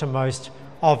the uttermost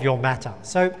of your matter.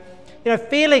 So, you know,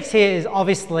 Felix here is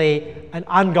obviously an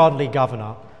ungodly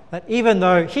governor, that even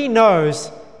though he knows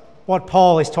what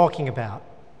Paul is talking about,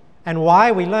 and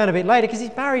why we learn a bit later, because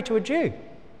he's married to a Jew.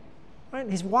 Right?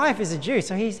 His wife is a Jew,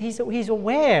 so he's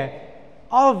aware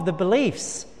of the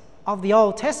beliefs of the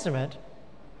Old Testament.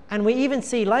 And we even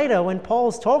see later when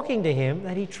Paul's talking to him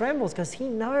that he trembles because he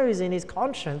knows in his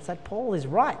conscience that Paul is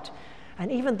right.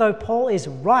 And even though Paul is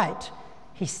right,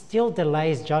 he still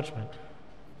delays judgment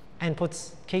and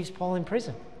keeps Paul in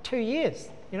prison. 2 years.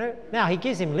 You know, now he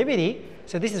gives him liberty.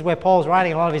 So this is where Paul's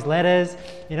writing a lot of his letters,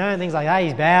 you know, and things like that.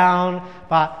 He's bound.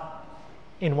 But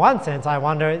in one sense, I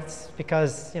wonder it's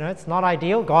because, you know, it's not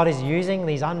ideal. God is using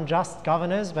these unjust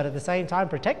governors, but at the same time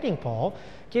protecting Paul,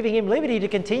 giving him liberty to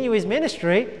continue his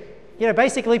ministry, you know,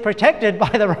 basically protected by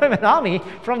the Roman army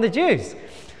from the Jews.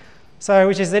 So,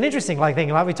 which is an interesting thing,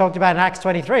 like we talked about in Acts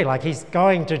 23, like he's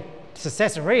going to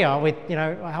Caesarea with, you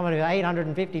know, how many,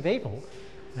 850 people,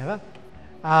 whatever.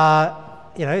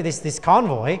 this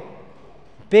convoy,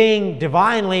 being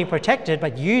divinely protected,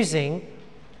 but using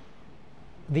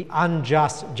the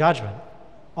unjust judgment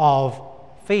of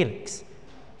Felix.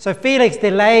 So Felix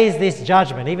delays this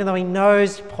judgment, even though he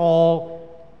knows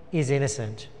Paul is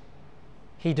innocent.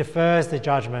 He defers the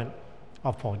judgment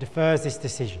of Paul, defers this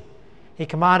decision. He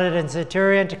commanded a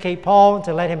centurion to keep Paul and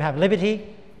to let him have liberty,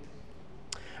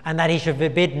 and that he should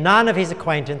forbid none of his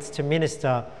acquaintance to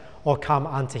minister or come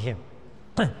unto him.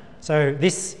 So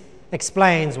this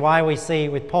explains why we see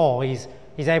with Paul, he's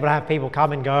able to have people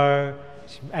come and go,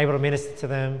 he's able to minister to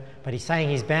them, but he's saying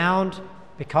he's bound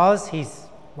because he's,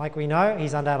 like we know,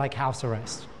 he's under like house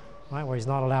arrest, right? Where he's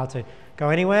not allowed to go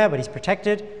anywhere, but he's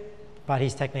protected, but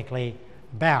he's technically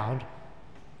bound,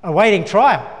 awaiting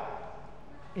trial.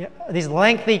 This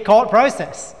lengthy court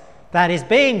process that is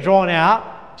being drawn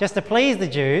out just to please the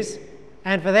Jews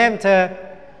and for them to,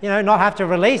 not have to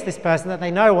release this person that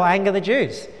they know will anger the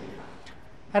Jews.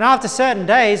 And after certain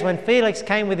days, when Felix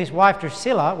came with his wife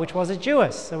Drusilla, which was a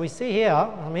Jewess, so we see here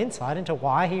some insight into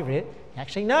why he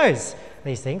actually knows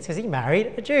these things, because he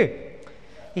married a Jew.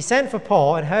 He sent for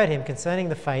Paul and heard him concerning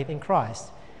the faith in Christ.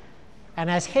 And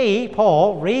as he,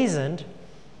 Paul, reasoned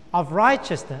of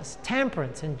righteousness,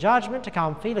 temperance, and judgment to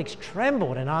come, Felix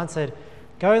trembled and answered,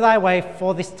 "Go thy way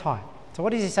for this time." So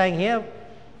what is he saying here?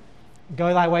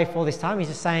 Go thy way for this time. He's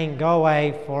just saying go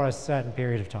away for a certain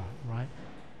period of time, right?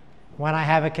 When I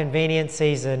have a convenient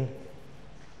season,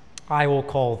 I will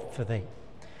call for thee.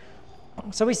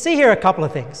 So we see here a couple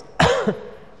of things.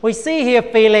 We see here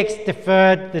Felix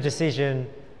deferred the decision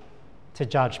to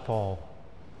judge Paul.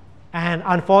 And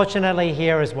unfortunately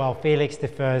here as well, Felix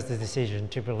defers the decision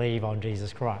to believe on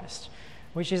Jesus Christ,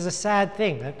 which is a sad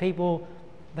thing, that people,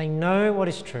 they know what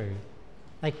is true,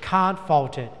 they can't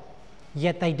fault it,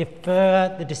 yet they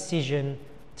defer the decision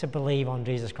to believe on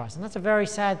Jesus Christ. And that's a very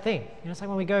sad thing. It's like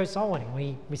when we go soul winning,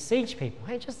 we beseech people,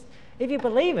 hey, just, if you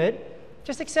believe it,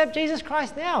 just accept Jesus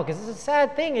Christ now, because it's a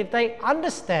sad thing. If they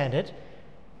understand it,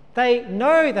 they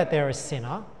know that they're a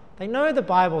sinner, they know the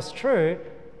Bible's true,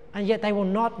 and yet they will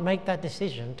not make that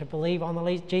decision to believe on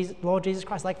the Lord Jesus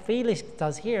Christ, like Felix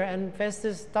does here and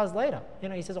Festus does later.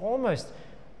 He says, almost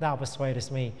thou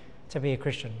persuadest me to be a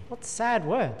Christian. What sad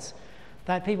words,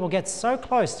 that people get so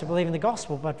close to believing the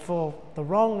gospel, but for the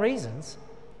wrong reasons,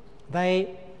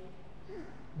 they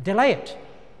delay it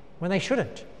when they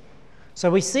shouldn't. So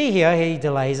we see here he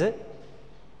delays it.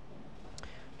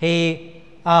 He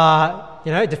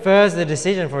defers the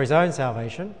decision for his own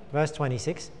salvation. Verse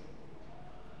 26.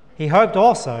 He hoped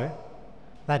also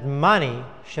that money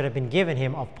should have been given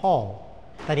him of Paul,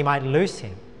 that he might loose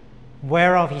him,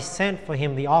 whereof he sent for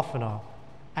him the oftener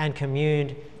and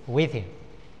communed with him.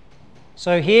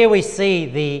 So here we see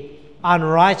the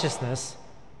unrighteousness,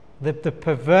 the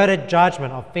perverted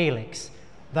judgment of Felix,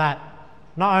 that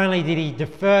not only did he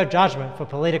defer judgment for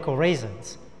political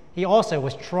reasons, he also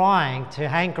was trying to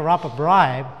hanker up a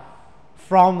bribe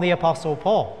from the Apostle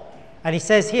Paul. And he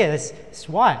says here, this is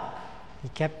why. He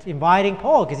kept inviting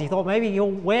Paul because he thought maybe he'll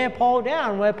wear Paul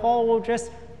down, where Paul will just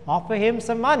offer him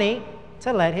some money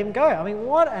to let him go. I mean,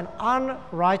 what an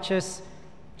unrighteous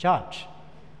judge.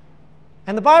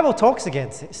 And the Bible talks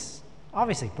against this.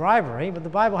 Obviously, bribery, but the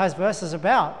Bible has verses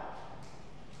about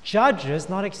judges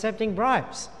not accepting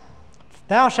bribes.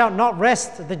 Thou shalt not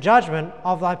wrest the judgment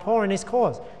of thy poor in his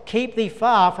cause. Keep thee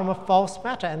far from a false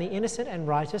matter, and the innocent and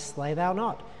righteous slay thou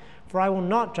not. For I will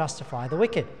not justify the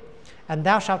wicked. And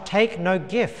thou shalt take no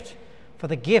gift, for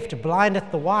the gift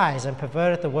blindeth the wise and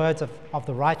perverteth the words of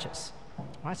the righteous.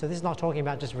 Right? So this is not talking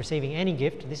about just receiving any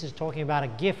gift. This is talking about a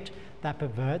gift that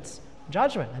perverts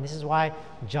judgment. And this is why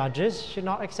judges should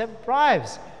not accept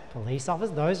bribes. Police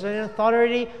officers, those in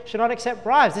authority, should not accept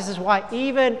bribes. This is why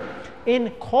even in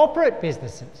corporate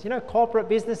businesses, corporate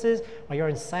businesses, where you're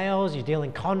in sales, you deal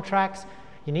in contracts,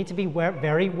 you need to be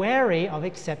very wary of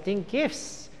accepting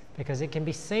gifts, because it can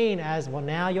be seen as, well,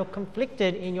 now you're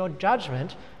conflicted in your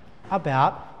judgment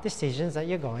about decisions that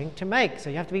you're going to make. So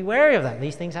you have to be wary of that.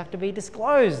 These things have to be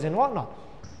disclosed and whatnot.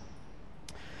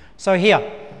 So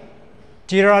here,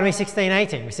 Deuteronomy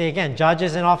 16:18, we see again,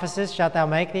 judges and officers shalt thou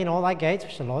make thee in all thy gates,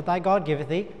 which the Lord thy God giveth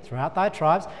thee throughout thy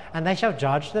tribes, and they shall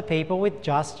judge the people with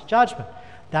just judgment.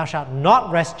 Thou shalt not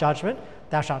wrest judgment,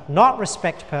 thou shalt not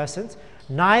respect persons,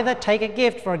 neither take a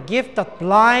gift, for a gift doth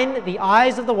blind the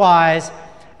eyes of the wise,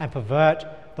 and pervert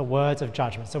the words of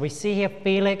judgment. So we see here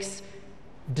Felix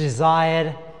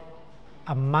desired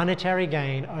a monetary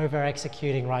gain over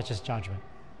executing righteous judgment.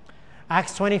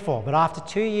 Acts 24. But after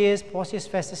 2 years, Porcius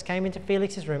Festus came into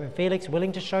Felix's room, and Felix,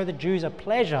 willing to show the Jews a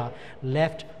pleasure,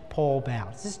 left Paul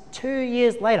bound. This is 2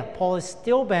 years later. Paul is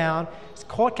still bound. His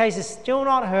court case is still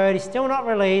not heard. He's still not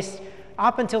released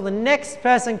up until the next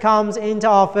person comes into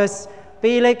office,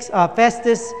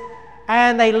 Festus,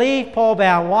 and they leave Paul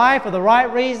bound. Why? For the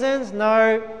right reasons?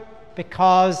 No,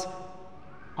 because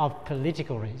of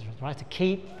political reasons, right? To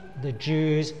keep the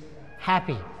Jews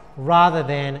happy rather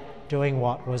than doing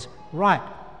what was right.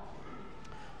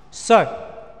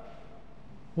 So,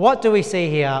 what do we see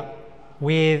here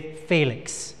with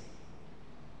Felix?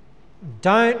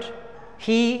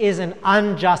 He is an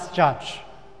unjust judge,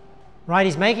 right?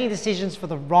 He's making decisions for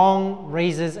the wrong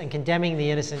reasons and condemning the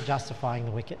innocent, justifying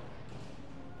the wicked.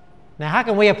 Now, how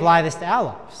can we apply this to our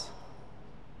lives?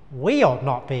 We ought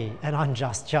not be an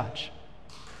unjust judge,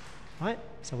 right?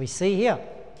 So we see here,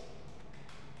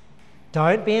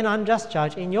 don't be an unjust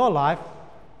judge in your life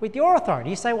with your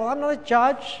authority. You say, well, I'm not a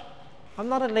judge, I'm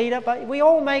not a leader, but we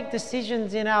all make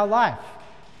decisions in our life.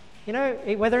 You know,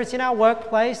 whether it's in our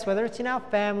workplace, whether it's in our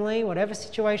family, whatever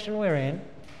situation we're in,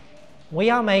 we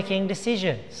are making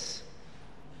decisions.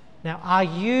 Now, are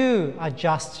you a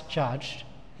just judge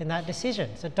in that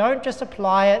decision? So don't just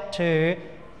apply it to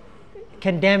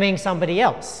condemning somebody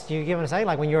else. Do you get what I'm saying?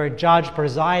 Like when you're a judge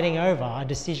presiding over a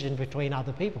decision between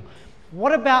other people.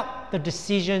 What about the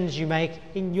decisions you make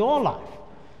in your life?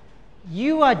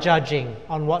 You are judging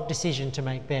on what decision to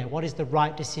make there. What is the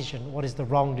right decision? What is the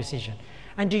wrong decision?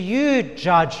 And do you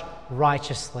judge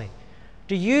righteously?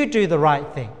 Do you do the right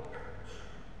thing?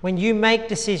 When you make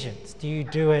decisions, do you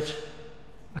do it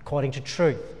according to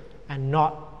truth and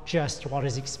not just what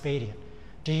is expedient?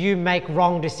 Do you make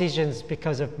wrong decisions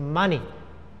because of money,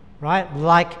 right?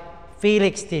 Like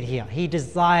Felix did here. He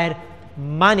desired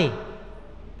money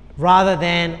rather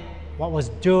than what was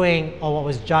doing or what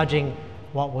was judging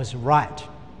what was right.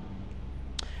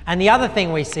 And the other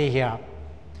thing we see here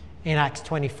in Acts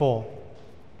 24,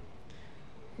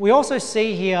 we also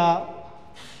see here,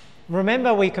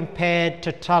 remember we compared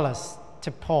Tertullus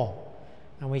to Paul,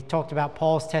 and we talked about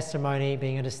Paul's testimony,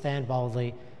 being able to stand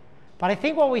boldly. But I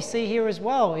think what we see here as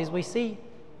well is we see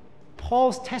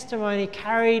Paul's testimony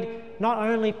carried not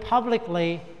only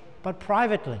publicly, but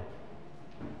privately.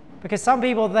 Because some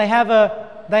people, they have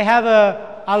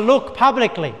a look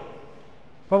publicly,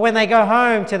 but when they go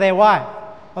home to their wife,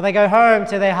 or they go home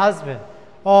to their husband,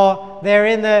 or they're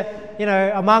in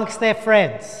amongst their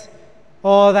friends,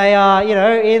 or they are,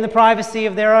 in the privacy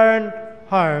of their own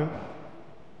home,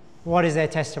 what is their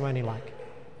testimony like?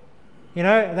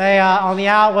 They are on the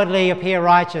outwardly appear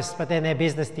righteous, but then their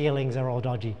business dealings are all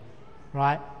dodgy,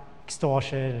 right?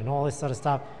 Extortion and all this sort of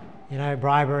stuff,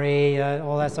 bribery,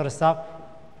 all that sort of stuff.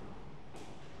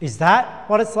 Is that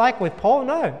what it's like with Paul?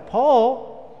 No. Paul,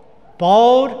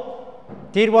 bold,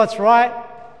 did what's right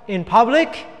in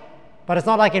public, but it's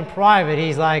not like in private.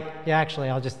 He's like, yeah, actually,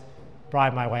 I'll just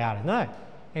bribe my way out of it. No.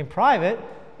 In private,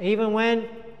 even when,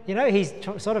 he's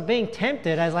sort of being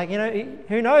tempted as like,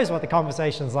 who knows what the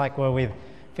conversations like were with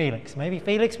Felix. Maybe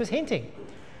Felix was hinting.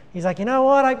 He's like, you know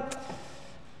what, I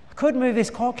could move this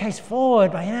court case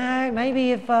forward, but,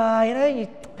 maybe if, you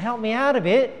help me out a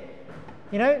bit,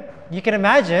 you can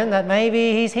imagine that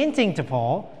maybe he's hinting to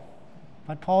Paul,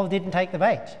 but Paul didn't take the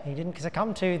bait. He didn't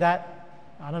succumb to that.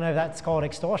 I don't know if that's called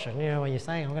extortion, when you're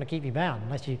saying, I'm going to keep you bound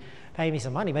unless you pay me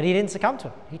some money. But he didn't succumb to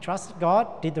it. He trusted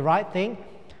God, did the right thing,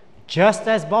 just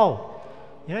as bold.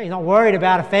 He's not worried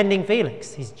about offending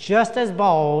Felix. He's just as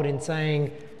bold in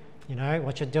saying,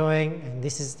 what you're doing, and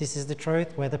this is the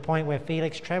truth, where the point where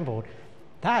Felix trembled.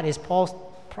 That is Paul's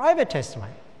private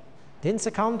testimony. Didn't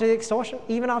succumb to the extortion,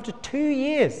 even after 2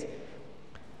 years.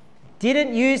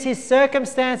 Didn't use his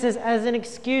circumstances as an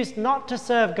excuse not to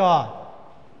serve God.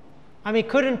 I mean,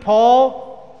 couldn't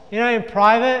Paul, in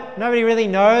private, nobody really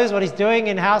knows what he's doing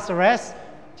in house arrest,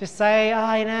 just say,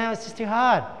 it's just too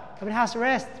hard. I'm in house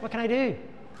arrest. What can I do?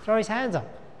 Throw his hands up.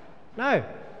 No,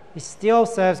 he still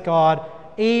serves God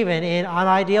even in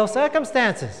unideal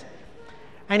circumstances.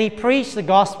 And he preached the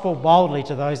gospel boldly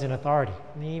to those in authority.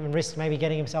 And he even risked maybe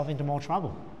getting himself into more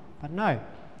trouble. But no,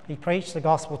 he preached the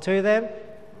gospel to them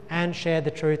and shared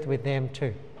the truth with them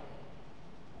too.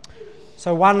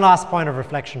 So one last point of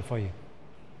reflection for you.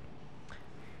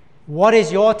 What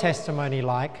is your testimony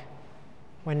like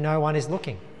when no one is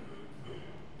looking?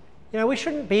 We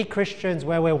shouldn't be Christians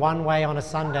where we're one way on a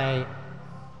Sunday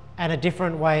and a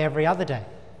different way every other day.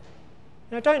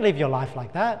 Don't live your life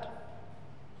like that.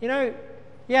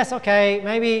 Yes, okay,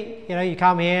 maybe, you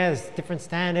come here, there's different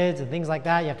standards and things like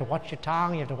that. You have to watch your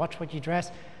tongue, you have to watch what you dress.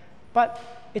 But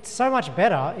it's so much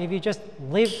better if you just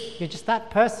live, you're just that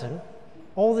person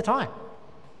all the time.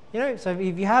 So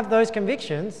if you have those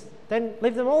convictions, then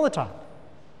live them all the time.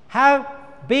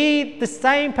 Be the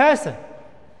same person.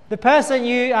 The person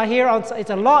you are here on, it's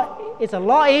a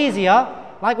lot easier,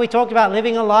 like we talked about,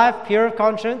 living a life pure of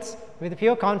conscience, with a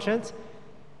pure conscience.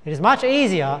 It is much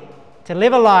easier to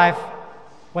live a life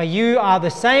where you are the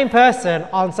same person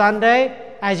on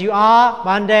Sunday as you are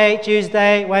Monday,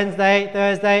 Tuesday, Wednesday,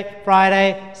 Thursday,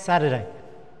 Friday, Saturday.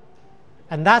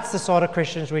 And that's the sort of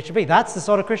Christians we should be. That's the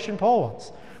sort of Christian Paul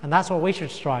wants. And that's what we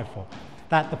should strive for.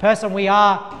 That the person we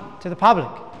are to the public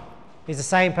is the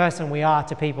same person we are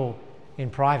to people in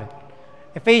private.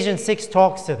 Ephesians 6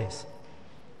 talks to this.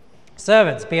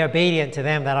 Servants, be obedient to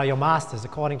them that are your masters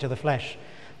according to the flesh,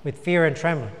 with fear and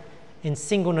trembling, in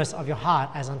singleness of your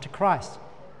heart as unto Christ.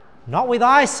 Not with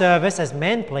eye service as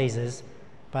men pleasers,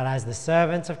 but as the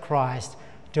servants of Christ,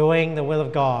 doing the will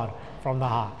of God from the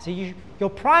heart. So your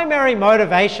primary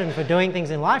motivation for doing things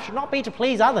in life should not be to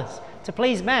please others, to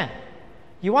please man.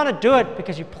 You want to do it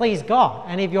because you please God.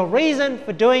 And if your reason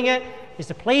for doing it is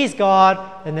to please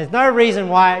God, then there's no reason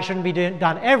why it shouldn't be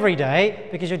done every day,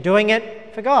 because you're doing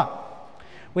it for God.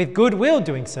 With good will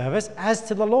doing service as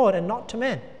to the Lord and not to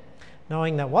men,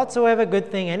 knowing that whatsoever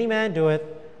good thing any man doeth,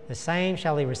 the same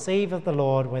shall he receive of the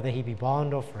Lord, whether he be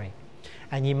bond or free.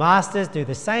 And ye masters, do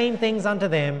the same things unto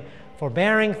them,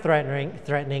 forbearing,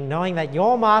 threatening, knowing that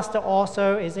your master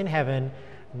also is in heaven,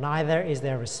 neither is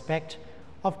there respect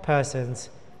of persons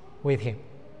with him.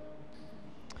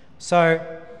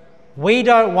 So we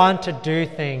don't want to do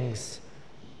things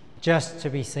just to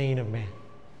be seen of men.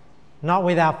 Not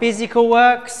with our physical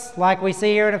works, like we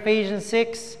see here in Ephesians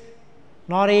 6,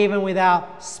 not even with our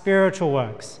spiritual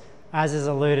works, as is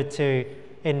alluded to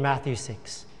in Matthew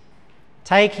 6.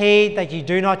 Take heed that ye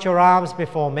do not your alms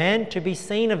before men to be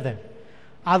seen of them.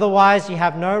 Otherwise ye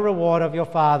have no reward of your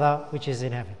Father which is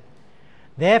in heaven.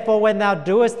 Therefore when thou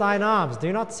doest thine alms,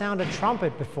 do not sound a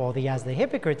trumpet before thee, as the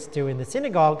hypocrites do in the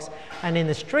synagogues and in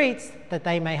the streets, that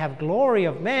they may have glory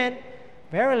of men.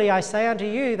 Verily I say unto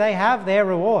you, they have their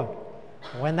reward.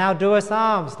 When thou doest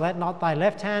alms, let not thy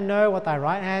left hand know what thy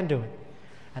right hand doeth,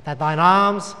 that thine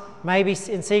alms may be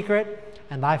in secret,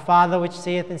 and thy Father which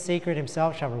seeth in secret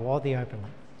himself shall reward thee openly.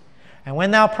 And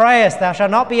when thou prayest, thou shalt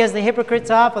not be as the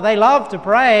hypocrites are, for they love to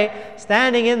pray,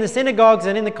 standing in the synagogues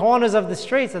and in the corners of the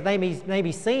streets, that they may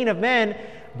be seen of men.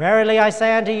 Verily I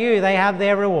say unto you, they have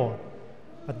their reward.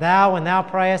 But thou, when thou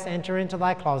prayest, enter into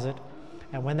thy closet,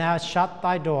 and when thou hast shut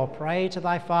thy door, pray to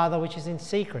thy Father which is in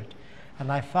secret, and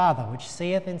thy Father which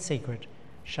seeth in secret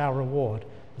shall reward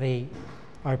thee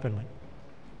openly.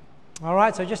 All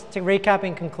right, so just to recap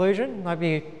in conclusion, hope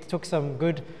you took some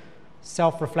good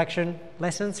self-reflection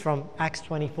lessons from Acts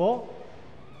 24.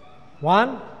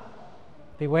 1,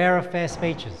 beware of fair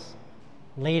speeches,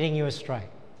 leading you astray.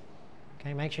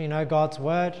 Okay, make sure you know God's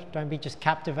word. Don't be just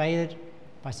captivated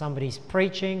by somebody's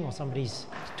preaching or somebody's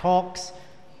talks,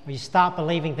 where you start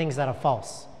believing things that are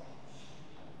false.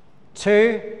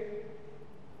 2,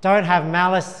 don't have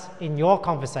malice in your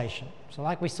conversation. So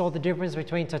like we saw the difference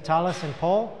between Tertullus and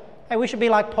Paul, hey, we should be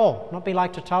like Paul, not be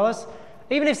like Tertullus.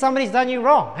 Even if somebody's done you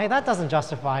wrong, hey, that doesn't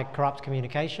justify corrupt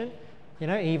communication,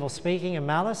 evil speaking and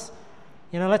malice.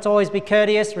 Let's always be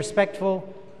courteous,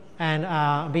 respectful,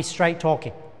 and be straight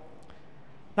talking.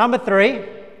 Number 3,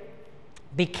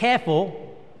 be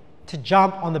careful to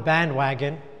jump on the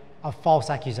bandwagon of false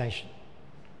accusation,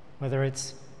 whether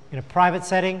it's in a private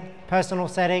setting, personal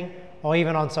setting, or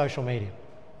even on social media.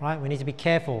 Right? We need to be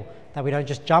careful that we don't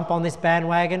just jump on this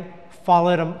bandwagon,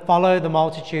 follow the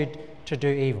multitude to do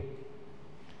evil.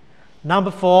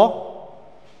 Number 4,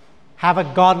 have a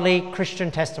godly Christian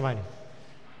testimony,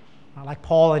 like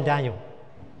Paul and Daniel.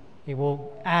 It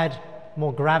will add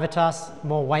more gravitas,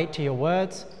 more weight to your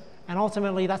words, and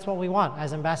ultimately that's what we want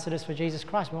as ambassadors for Jesus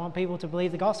Christ. We want people to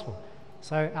believe the gospel.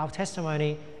 So our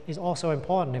testimony is also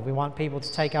important if we want people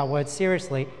to take our words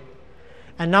seriously.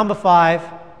 And number 5,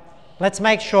 let's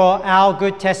make sure our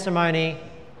good testimony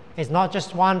is not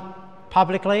just one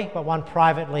publicly, but one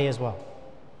privately as well.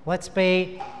 Let's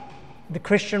be the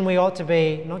Christian we ought to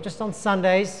be, not just on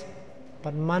Sundays,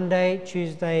 but Monday,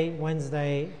 Tuesday,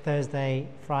 Wednesday, Thursday,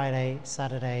 Friday,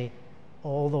 Saturday,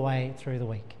 all the way through the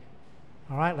week.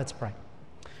 All right, let's pray.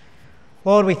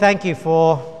 Lord, we thank you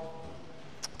for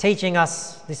teaching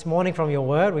us this morning from your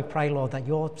word. We pray, Lord, that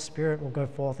your spirit will go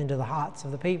forth into the hearts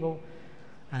of the people,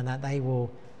 and that they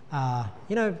will,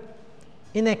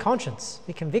 in their conscience,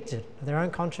 be convicted of their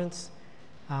own conscience.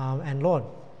 And Lord,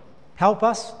 help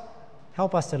us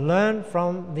to learn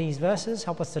from these verses.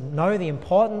 Help us to know the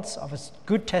importance of a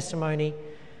good testimony,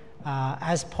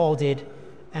 as Paul did.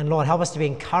 And Lord, help us to be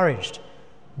encouraged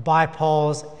by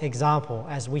Paul's example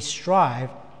as we strive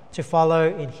to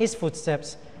follow in his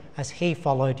footsteps as he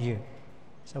followed you.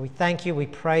 So we thank you, we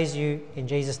praise you. In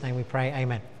Jesus' name we pray,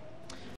 amen.